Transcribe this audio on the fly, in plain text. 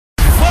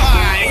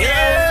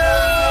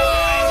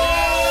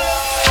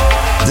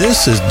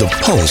This is the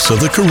Pulse of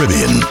the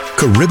Caribbean,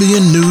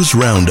 Caribbean News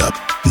Roundup.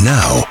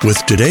 Now,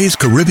 with today's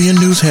Caribbean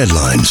news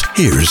headlines,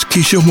 here's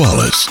Keisha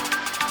Wallace.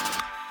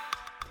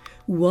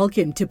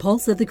 Welcome to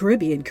Pulse of the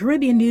Caribbean,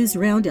 Caribbean News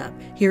Roundup.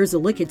 Here's a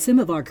look at some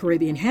of our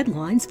Caribbean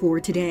headlines for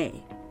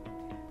today.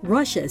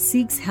 Russia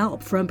seeks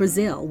help from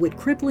Brazil with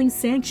crippling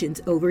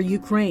sanctions over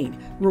Ukraine.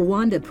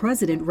 Rwanda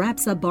president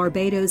wraps up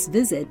Barbados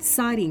visit,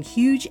 citing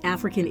huge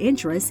African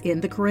interests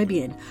in the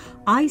Caribbean.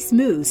 ICE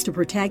moves to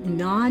protect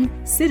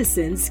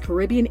non-citizens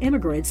Caribbean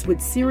immigrants with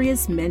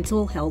serious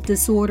mental health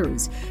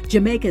disorders.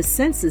 Jamaica's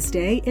Census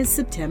Day is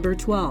September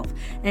 12th.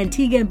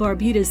 Antigua and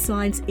Barbuda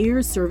signs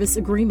air service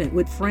agreement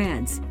with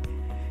France.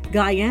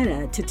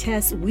 Guyana to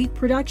test wheat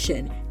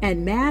production,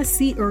 and mass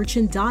sea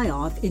urchin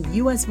die-off in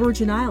U.S.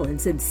 Virgin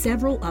Islands and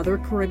several other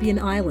Caribbean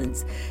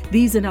islands.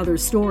 These and other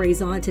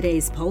stories on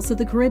today's Pulse of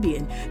the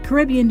Caribbean,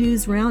 Caribbean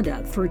News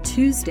Roundup for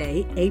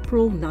Tuesday,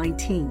 April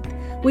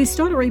 19th. We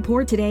start a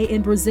report today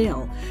in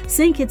Brazil.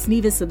 St. Kitts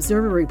Nevis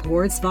Observer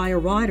reports via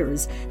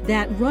Reuters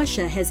that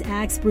Russia has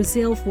asked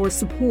Brazil for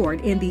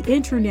support in the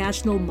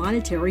International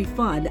Monetary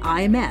Fund,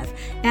 IMF,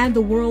 and the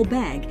World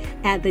Bank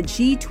at the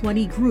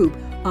G20 group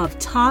of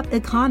top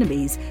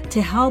economies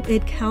to help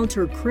it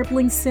counter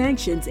crippling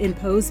sanctions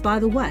imposed by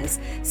the West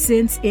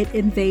since it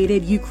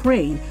invaded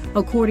Ukraine,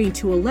 according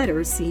to a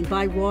letter seen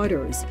by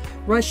Reuters.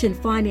 Russian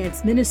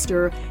Finance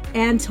Minister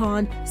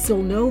Anton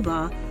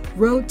Silnova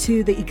wrote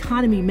to the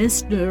Economy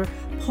Minister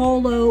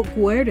Paulo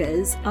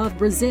Guedes of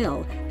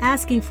Brazil,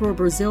 asking for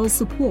Brazil's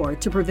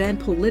support to prevent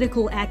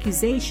political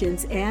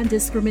accusations and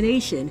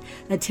discrimination,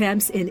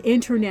 attempts in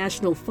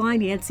international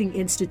financing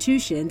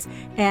institutions,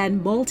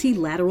 and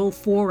multilateral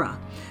fora.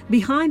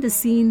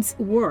 Behind-the-scenes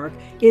work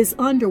is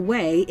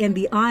underway in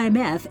the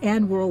IMF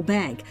and World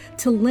Bank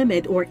to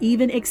limit or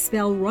even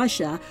expel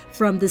Russia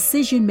from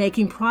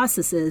decision-making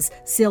processes,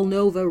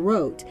 Silnova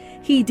wrote.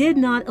 He did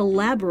not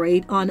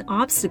elaborate on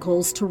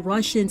obstacles to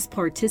Russians'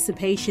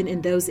 participation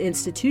in those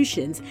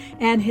institutions,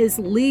 and his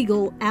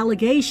legal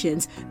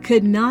allegations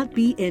could not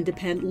be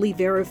independently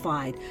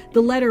verified.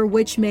 The letter,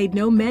 which made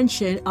no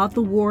mention of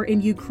the war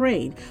in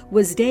Ukraine,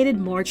 was dated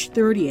March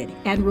 30th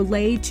and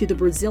relayed to the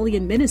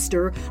Brazilian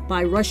minister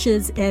by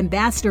Russia's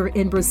ambassador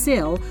in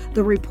Brazil,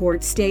 the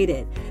report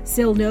stated.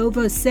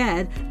 Silnova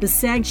said the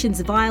sanctions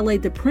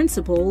violate the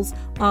principles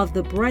of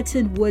the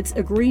Bretton Woods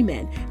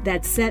Agreement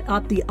that set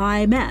up the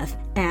IMF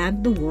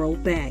and the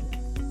World Bank.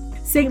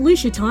 St.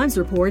 Lucia Times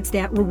reports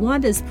that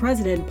Rwanda's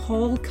President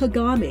Paul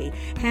Kagame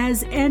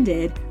has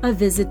ended a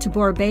visit to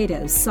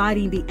Barbados,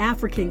 citing the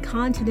African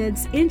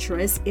continent's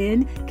interest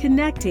in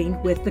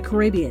connecting with the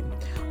Caribbean.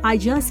 I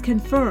just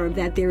confirmed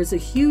that there's a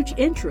huge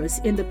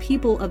interest in the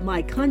people of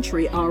my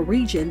country, our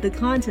region, the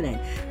continent,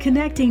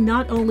 connecting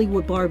not only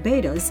with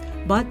Barbados,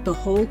 but the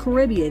whole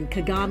Caribbean,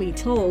 Kagame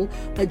told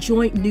a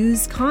joint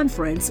news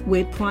conference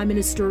with Prime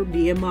Minister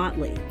Mia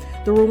Mottley.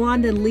 The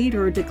Rwandan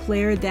leader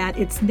declared that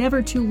it's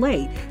never too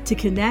late to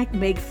connect,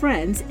 make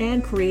friends,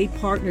 and create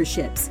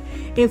partnerships.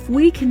 If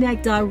we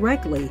connect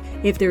directly,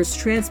 if there's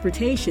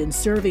transportation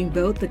serving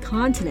both the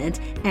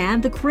continent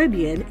and the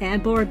Caribbean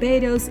and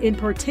Barbados in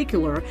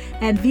particular,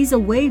 and visa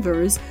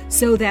waivers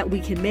so that we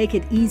can make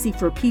it easy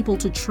for people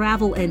to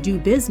travel and do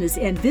business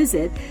and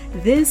visit,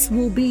 this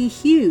will be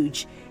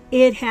huge.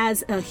 It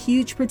has a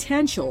huge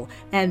potential,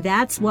 and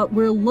that's what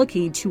we're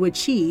looking to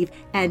achieve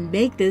and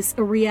make this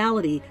a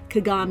reality,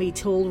 Kagame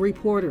told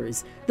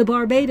reporters. The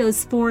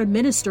Barbados Foreign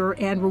Minister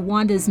and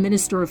Rwanda's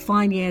Minister of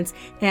Finance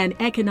and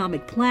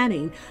Economic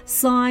Planning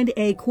signed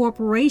a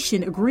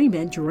cooperation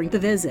agreement during the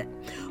visit.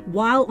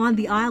 While on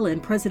the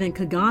island, President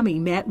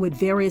Kagame met with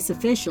various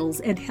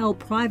officials and held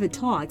private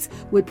talks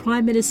with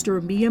Prime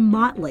Minister Mia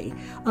Mottley,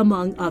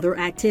 among other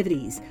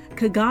activities.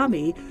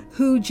 Kagame,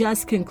 who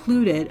just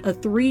concluded a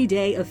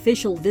 3-day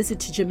official visit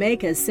to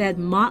Jamaica, said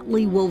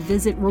Mottley will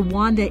visit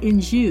Rwanda in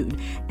June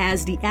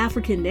as the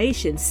African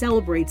nation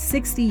celebrates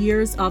 60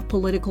 years of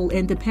political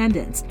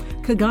independence.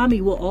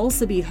 Kagame will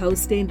also be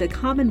hosting the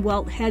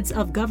Commonwealth Heads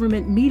of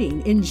Government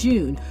meeting in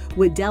June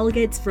with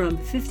delegates from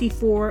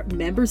 54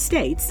 member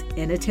states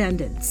in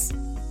attendance.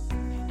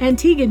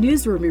 Antigua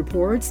Newsroom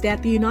reports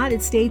that the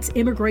United States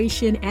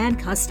Immigration and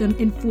Customs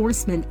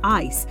Enforcement,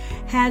 ICE,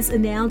 has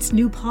announced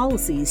new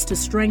policies to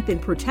strengthen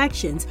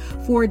protections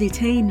for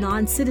detained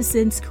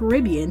non-citizens,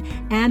 Caribbean,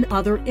 and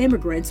other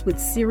immigrants with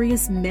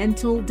serious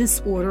mental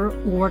disorder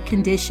or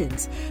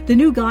conditions. The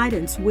new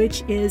guidance,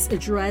 which is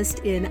addressed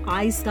in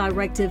ICE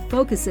directive,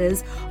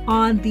 focuses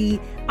on the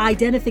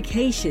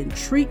identification,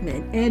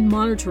 treatment, and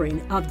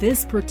monitoring of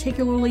this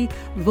particularly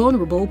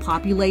vulnerable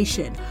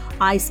population.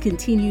 ICE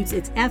continues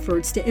its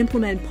efforts to to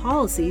implement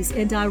policies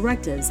and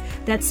directives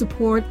that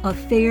support a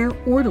fair,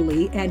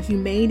 orderly, and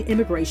humane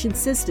immigration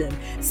system,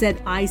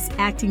 said ICE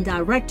Acting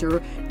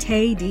Director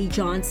Tay D.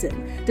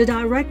 Johnson. The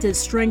directive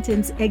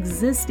strengthens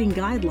existing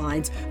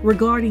guidelines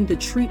regarding the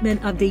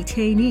treatment of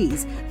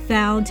detainees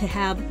found to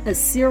have a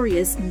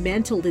serious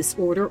mental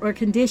disorder or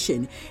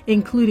condition,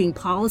 including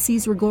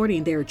policies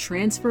regarding their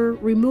transfer,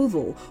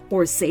 removal,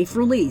 or safe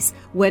release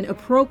when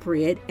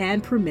appropriate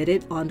and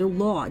permitted under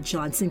law,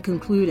 Johnson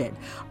concluded.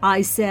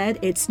 ICE said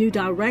its new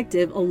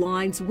directive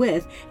aligns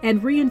with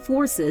and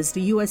reinforces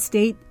the U.S.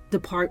 State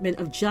Department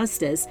of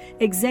Justice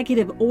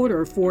Executive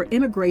Order for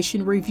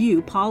Immigration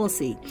Review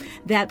Policy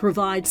that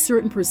provides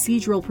certain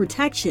procedural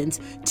protections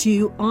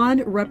to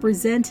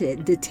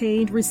unrepresented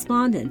detained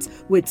respondents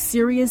with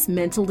serious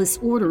mental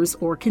disorders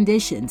or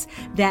conditions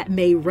that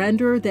may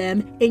render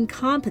them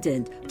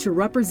incompetent to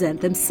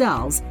represent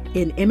themselves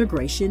in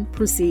immigration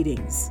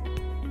proceedings.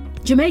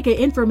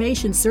 Jamaica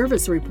Information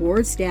Service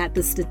reports that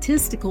the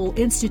Statistical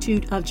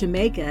Institute of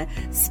Jamaica,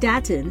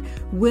 Staten,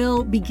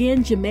 will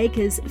begin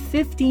Jamaica's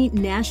 15th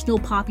National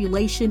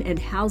Population and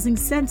Housing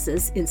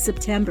Census in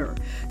September.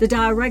 The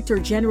Director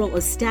General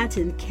of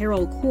Staten,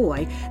 Carol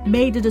Coy,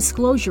 made the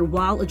disclosure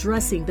while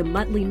addressing the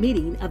monthly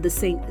meeting of the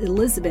St.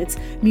 Elizabeth's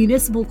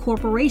Municipal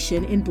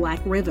Corporation in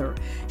Black River.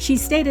 She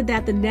stated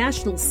that the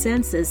national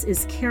census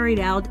is carried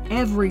out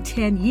every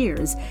 10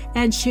 years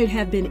and should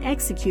have been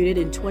executed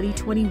in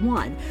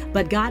 2021,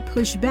 but got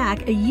pushed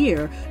back a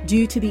year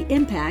due to the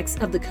impacts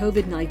of the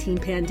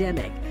COVID-19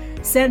 pandemic.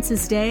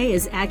 Census Day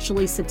is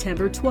actually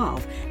September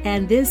 12th,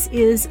 and this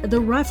is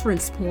the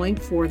reference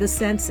point for the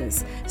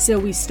census. So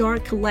we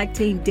start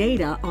collecting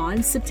data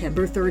on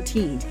September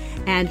 13th.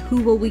 And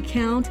who will we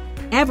count?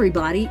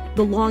 Everybody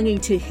belonging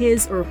to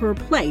his or her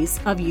place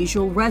of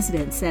usual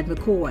residence, said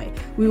McCoy.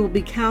 We will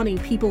be counting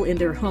people in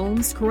their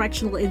homes,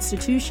 correctional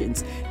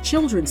institutions,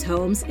 children's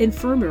homes,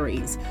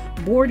 infirmaries,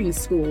 boarding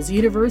schools,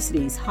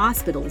 universities,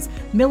 hospitals,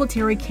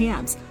 military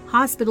camps,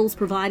 hospitals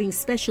providing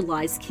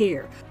specialized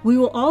care. We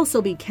will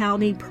also be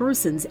counting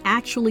persons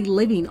actually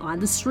living on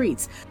the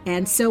streets,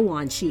 and so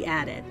on, she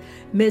added.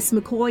 Ms.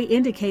 McCoy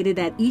indicated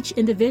that each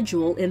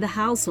individual in the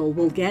household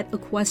will get a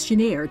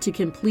questionnaire to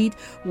complete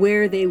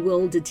where they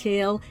will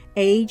detail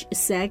age,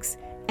 sex,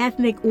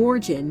 ethnic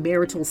origin,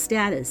 marital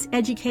status,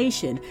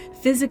 education,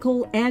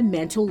 physical and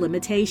mental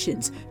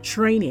limitations,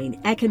 training,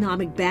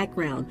 economic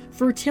background,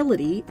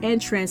 fertility,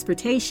 and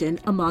transportation,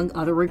 among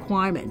other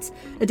requirements.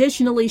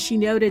 Additionally, she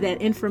noted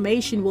that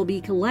information will be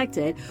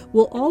collected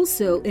will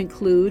also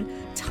include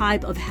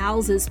type of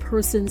houses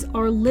persons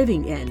are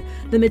living in,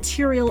 the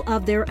material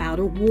of their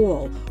outer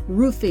wall,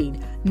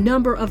 roofing,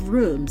 number of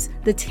rooms,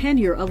 the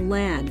tenure of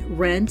land,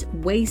 rent,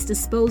 waste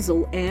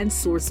disposal, and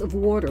source of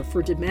water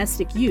for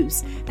domestic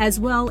use, as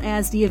well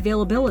as the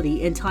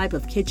availability and type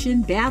of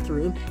kitchen,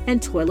 bathroom,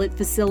 and toilet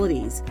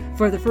facilities.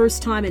 For the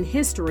first time in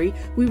history,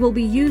 we will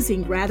be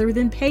using, rather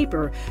than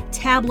paper,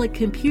 tablet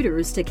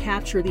computers to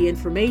capture the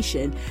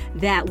information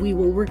that we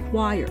will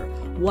require.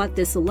 What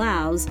this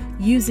allows,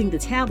 using the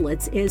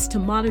tablets, is to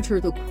monitor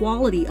the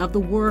quality of the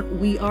work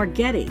we are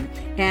getting,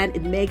 and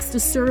it makes the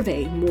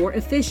survey more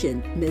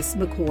efficient, Ms.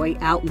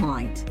 McCoy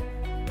outlined.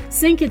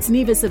 St. Kitts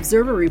Nevis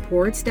Observer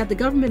reports that the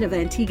government of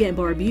Antigua and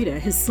Barbuda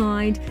has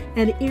signed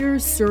an air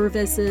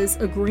services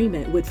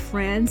agreement with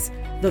France,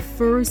 the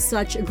first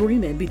such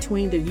agreement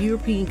between the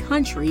European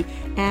country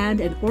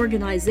and an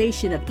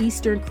organization of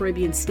Eastern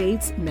Caribbean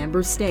states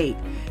member state.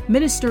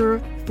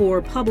 Minister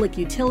for Public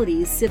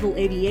Utilities, Civil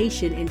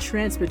Aviation, and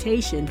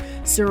Transportation,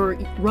 Sir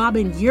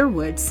Robin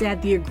Yearwood,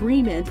 said the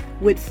agreement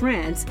with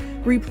France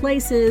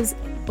replaces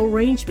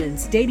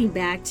arrangements dating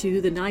back to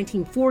the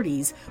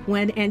 1940s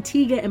when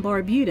Antigua and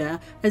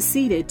Barbuda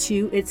acceded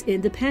to its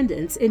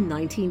independence in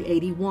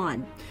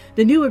 1981.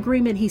 The new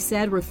agreement, he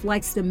said,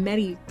 reflects the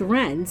many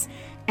trends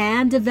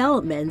and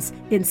developments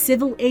in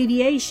civil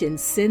aviation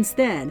since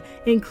then,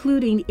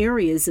 including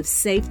areas of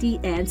safety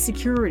and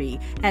security,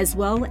 as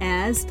well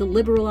as the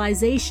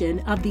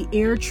liberalization of the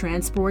air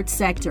transport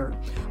sector.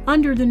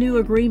 Under the new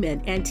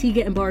agreement,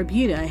 Antigua and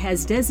Barbuda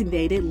has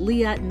designated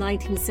Leah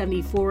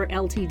 1974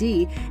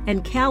 Ltd.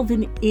 And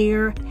Calvin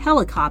Air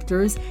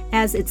Helicopters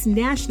as its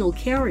national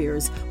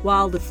carriers,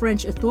 while the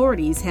French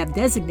authorities have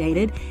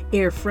designated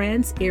Air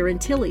France, Air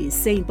Antilles,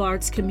 St.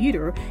 Bart's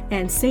Commuter,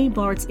 and St.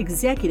 Bart's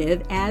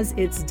Executive as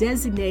its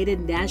designated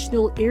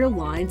national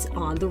airlines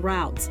on the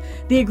routes.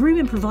 The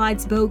agreement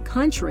provides both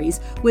countries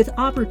with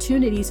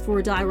opportunities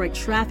for direct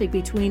traffic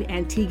between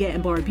Antigua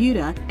and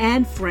Barbuda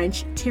and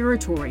French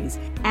territories,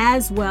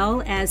 as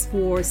well as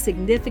for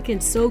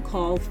significant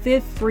so-called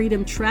Fifth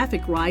Freedom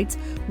traffic rights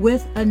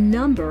with a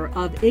number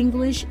of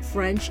English,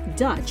 French,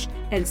 Dutch,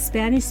 and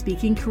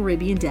Spanish-speaking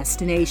Caribbean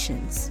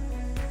destinations.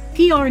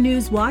 PR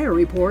Newswire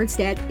reports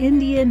that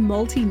Indian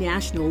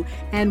multinational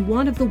and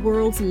one of the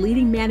world's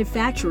leading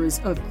manufacturers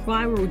of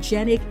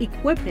cryogenic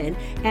equipment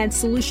and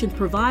solution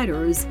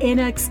providers,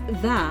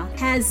 INEX-VA,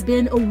 has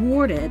been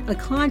awarded a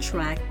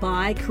contract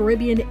by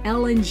Caribbean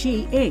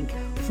LNG Inc.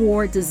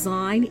 for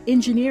design,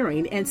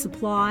 engineering, and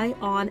supply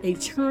on a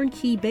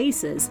turnkey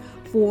basis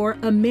for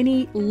a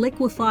mini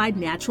liquefied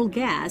natural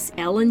gas,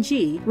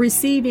 LNG,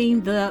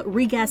 receiving the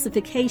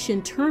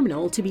regasification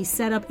terminal to be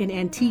set up in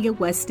Antigua,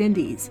 West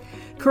Indies.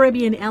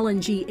 Caribbean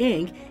LNG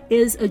Inc.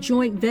 is a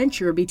joint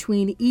venture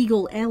between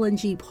Eagle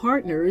LNG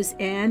Partners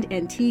and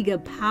Antigua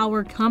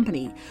Power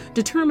Company.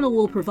 The terminal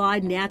will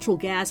provide natural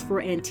gas for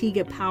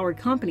Antigua Power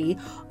Company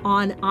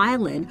on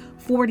island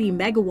 40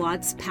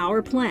 megawatts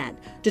power plant.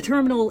 The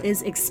terminal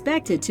is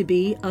expected to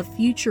be a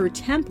future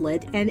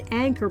template and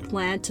anchor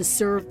plant to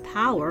serve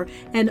power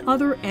and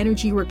other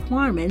energy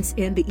requirements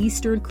in the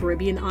Eastern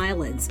Caribbean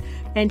islands.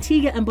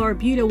 Antigua and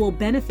Barbuda will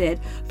benefit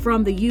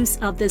from the use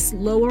of this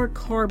lower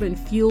carbon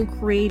fuel,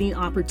 creating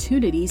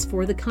opportunities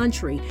for the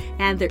country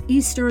and the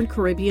Eastern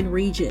Caribbean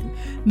region.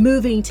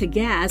 Moving to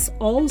gas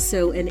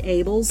also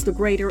enables the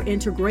greater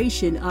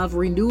integration of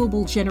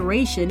renewable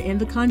generation in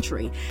the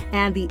country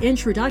and the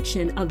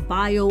introduction of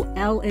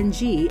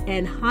bio-LNG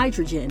and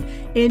hydrogen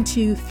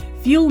into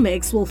fuel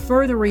mix will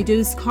further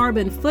reduce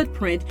carbon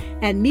footprint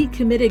and meet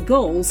committed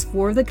goals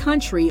for the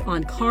country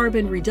on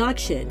carbon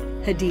reduction,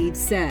 Hadid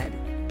said.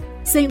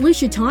 St.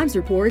 Lucia Times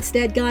reports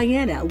that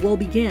Guyana will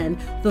begin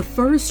the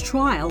first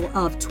trial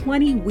of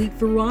 20 wheat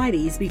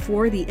varieties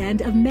before the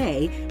end of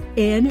May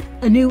in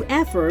a new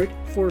effort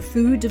for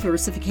food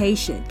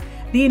diversification.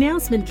 The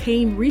announcement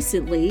came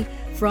recently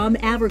from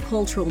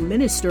Agricultural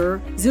Minister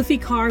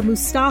Zulfikar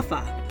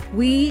Mustafa.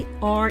 We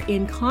are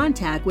in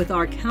contact with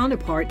our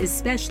counterpart,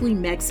 especially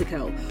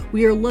Mexico.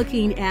 We are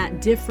looking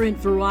at different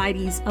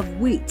varieties of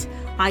wheat.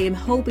 I am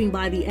hoping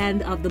by the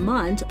end of the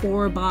month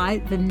or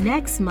by the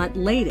next month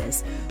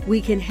latest,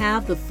 we can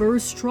have the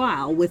first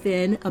trial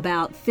within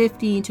about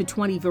 15 to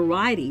 20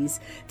 varieties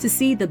to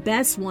see the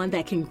best one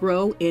that can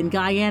grow in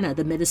Guyana,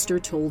 the minister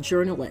told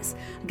journalists.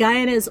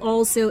 Guyana is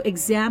also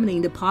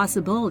examining the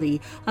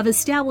possibility of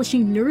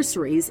establishing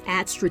nurseries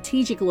at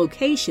strategic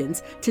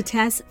locations to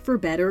test for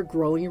better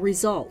growing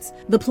results.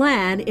 The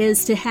plan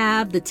is to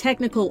have the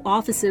technical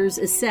officers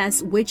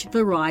assess which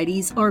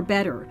varieties are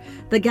better.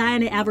 The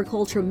Guyana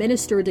Agriculture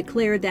Minister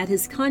declared that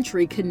his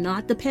country could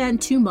not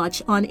depend too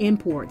much on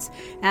imports.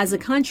 As a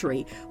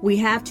country, we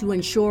have to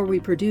ensure we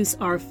produce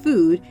our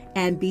food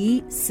and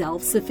be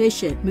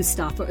self-sufficient,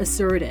 Mustafa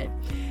asserted.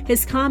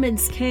 His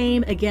comments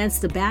came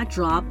against the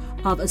backdrop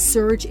of a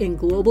surge in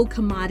global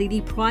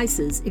commodity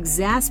prices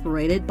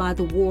exacerbated by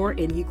the war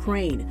in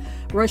Ukraine.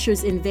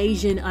 Russia's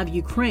invasion of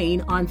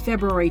Ukraine on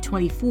February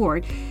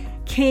 24th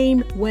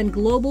came when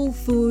global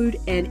food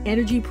and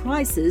energy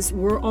prices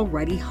were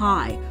already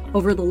high.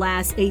 Over the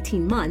last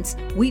 18 months,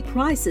 wheat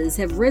prices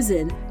have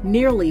risen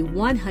nearly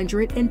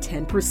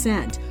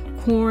 110%.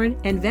 Corn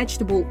and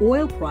vegetable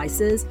oil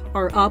prices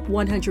are up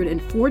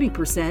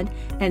 140%,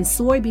 and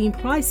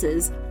soybean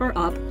prices are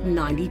up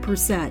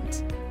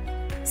 90%.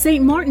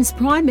 St. Martin's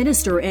Prime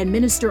Minister and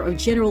Minister of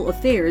General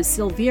Affairs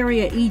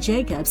Silveria E.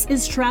 Jacobs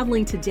is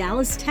traveling to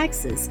Dallas,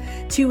 Texas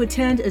to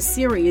attend a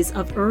series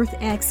of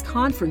EarthX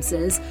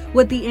conferences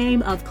with the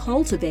aim of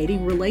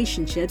cultivating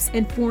relationships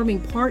and forming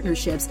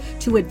partnerships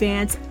to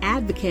advance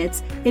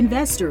advocates,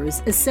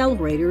 investors,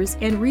 accelerators,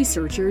 and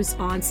researchers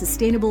on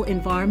sustainable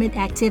environment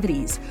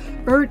activities.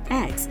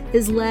 EarthX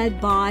is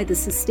led by the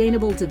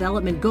Sustainable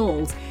Development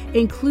Goals,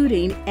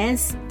 including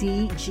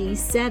SDG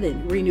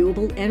 7,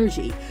 renewable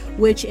energy,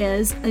 which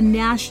is a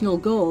national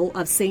goal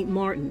of St.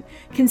 Martin.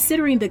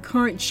 Considering the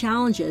current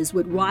challenges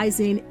with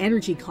rising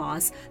energy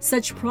costs,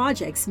 such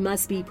projects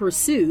must be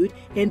pursued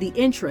in the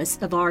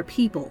interest of our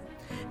people.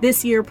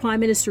 This year,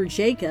 Prime Minister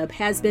Jacob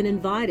has been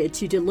invited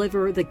to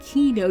deliver the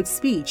keynote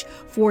speech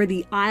for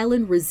the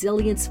Island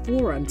Resilience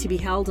Forum to be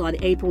held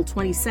on April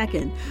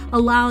 22nd,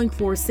 allowing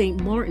for St.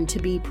 Martin to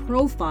be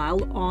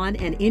profiled on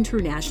an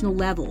international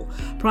level.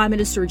 Prime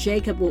Minister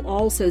Jacob will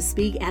also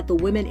speak at the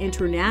Women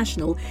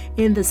International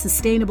in the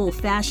Sustainable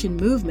Fashion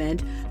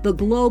Movement, the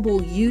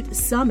Global Youth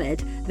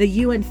Summit, the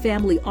UN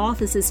Family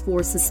Offices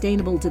for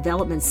Sustainable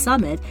Development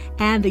Summit,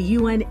 and the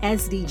UN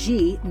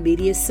SDG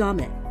Media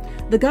Summit.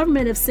 The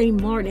government of St.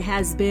 Martin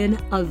has been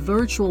a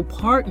virtual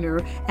partner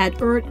at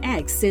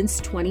EarthX since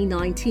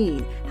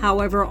 2019.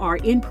 However, our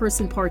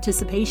in-person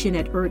participation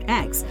at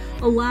EarthX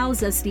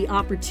allows us the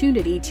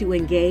opportunity to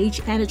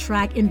engage and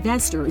attract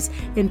investors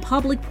in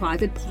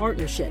public-private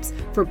partnerships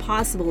for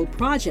possible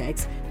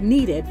projects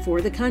needed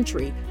for the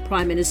country,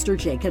 Prime Minister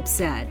Jacob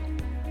said.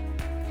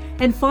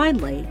 And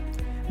finally,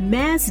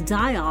 mass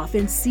die-off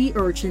in sea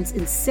urchins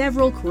in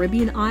several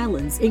Caribbean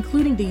islands,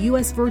 including the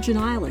U.S. Virgin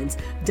Islands,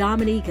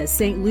 Dominica,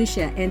 St.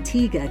 Lucia,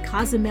 Antigua,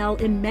 Cozumel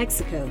in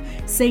Mexico,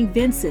 St.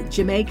 Vincent,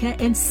 Jamaica,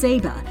 and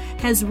Saba,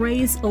 has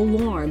raised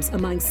alarms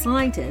among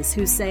scientists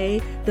who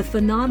say the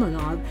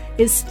phenomenon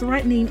is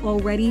threatening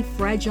already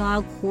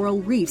fragile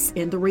coral reefs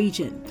in the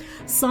region.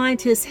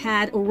 Scientists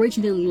had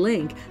originally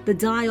linked the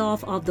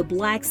die-off of the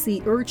black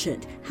sea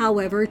urchin.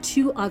 However,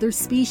 two other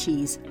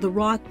species, the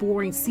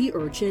rock-boring sea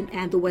urchin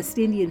and the West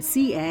Indian Indian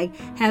sea egg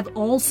have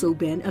also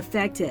been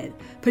affected.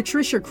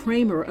 Patricia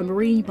Kramer, a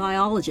marine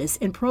biologist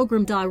and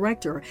program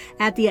director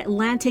at the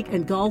Atlantic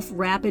and Gulf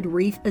Rapid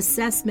Reef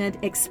Assessment,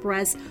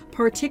 expressed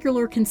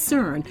particular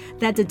concern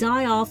that the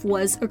die-off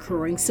was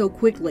occurring so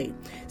quickly.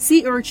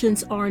 Sea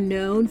urchins are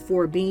known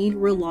for being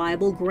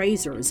reliable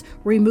grazers,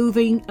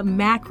 removing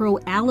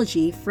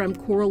macroalgae from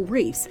coral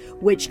reefs,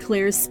 which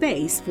clears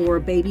space for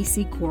baby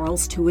sea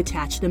corals to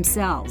attach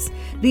themselves.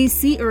 These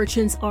sea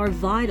urchins are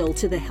vital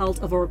to the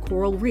health of our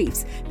coral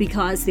reefs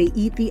because they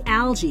eat the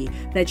algae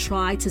that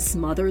try to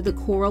smother the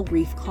coral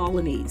reef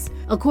colonies.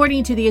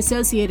 According to the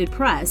Associated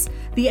Press,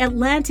 the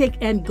Atlantic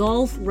and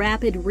Gulf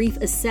Rapid Reef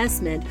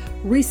Assessment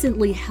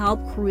recently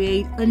helped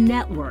create a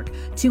network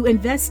to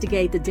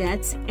investigate the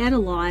deaths,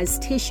 analyze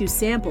tissue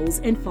samples,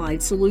 and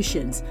find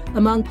solutions.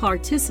 Among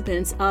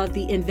participants of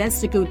the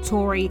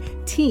investigatory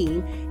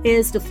team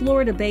is the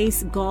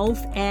Florida-based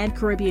Gulf and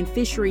Caribbean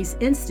Fisheries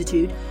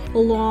Institute,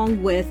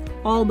 along with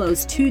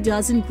almost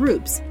 24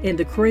 groups in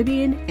the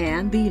Caribbean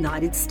and the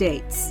United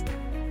States.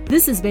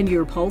 This has been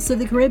your Pulse of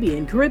the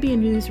Caribbean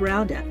News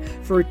Roundup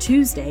for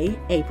Tuesday,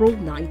 April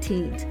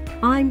 19th.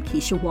 I'm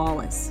Keisha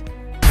Wallace.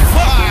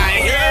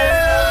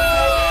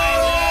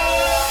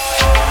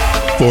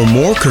 For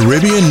more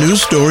Caribbean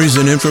news stories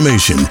and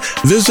information,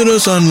 visit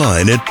us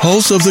online at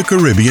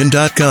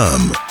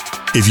pulseofthecaribbean.com.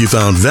 If you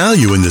found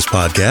value in this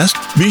podcast,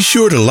 be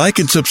sure to like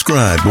and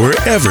subscribe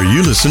wherever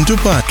you listen to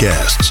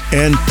podcasts.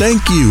 And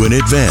thank you in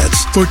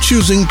advance for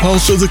choosing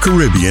Pulse of the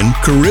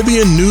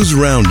Caribbean News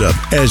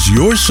Roundup as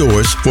your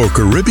source for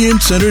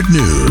Caribbean-centered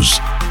news.